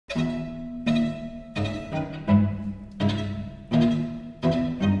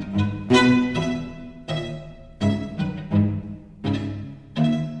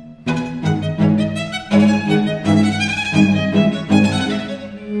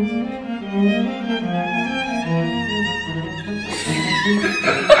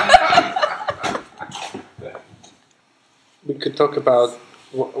you talk about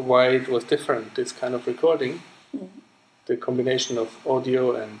why it was different, this kind of recording, the combination of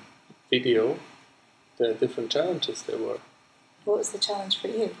audio and video, the different challenges there were. What was the challenge for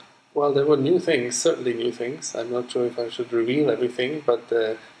you? Well, there were new things, certainly new things. I'm not sure if I should reveal everything, but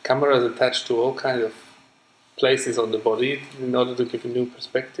the camera is attached to all kinds of places on the body in order to give a new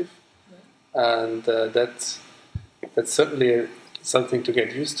perspective. And that's certainly something to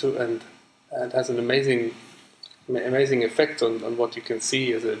get used to, and it has an amazing effect on what you can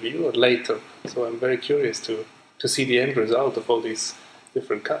see as a viewer later. So I'm very curious to see the end result of all these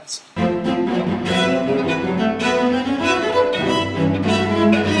different cuts.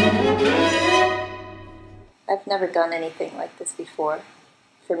 I've never done anything like this before.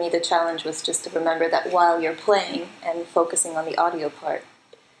 For me, the challenge was just to remember that while you're playing and focusing on the audio part,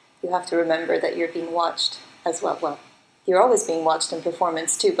 you have to remember that you're being watched as well. Well, you're always being watched in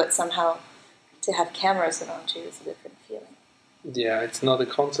performance too, but somehow to have cameras around you is a different feeling. Yeah, it's not a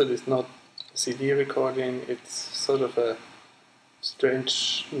concert, it's not a CD recording, it's sort of a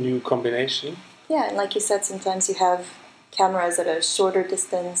strange new combination. Yeah, and like you said, sometimes you have cameras at a shorter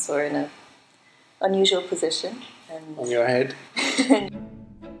distance or in an unusual position. And on your head.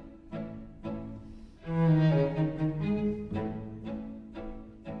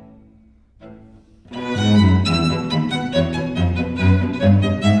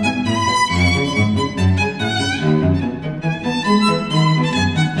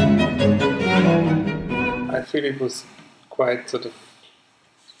 I feel it was quite sort of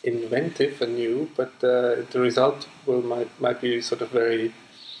inventive and new, but the result might be sort of very,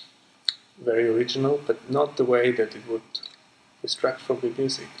 very original, but not the way that it would distract from the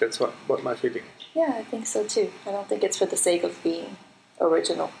music. That's what my feeling is. Yeah, I think so too. I don't think it's for the sake of being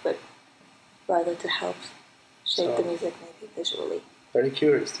original, but rather to help shape the music maybe visually. Very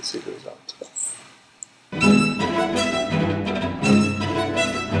curious to see the result. Yes.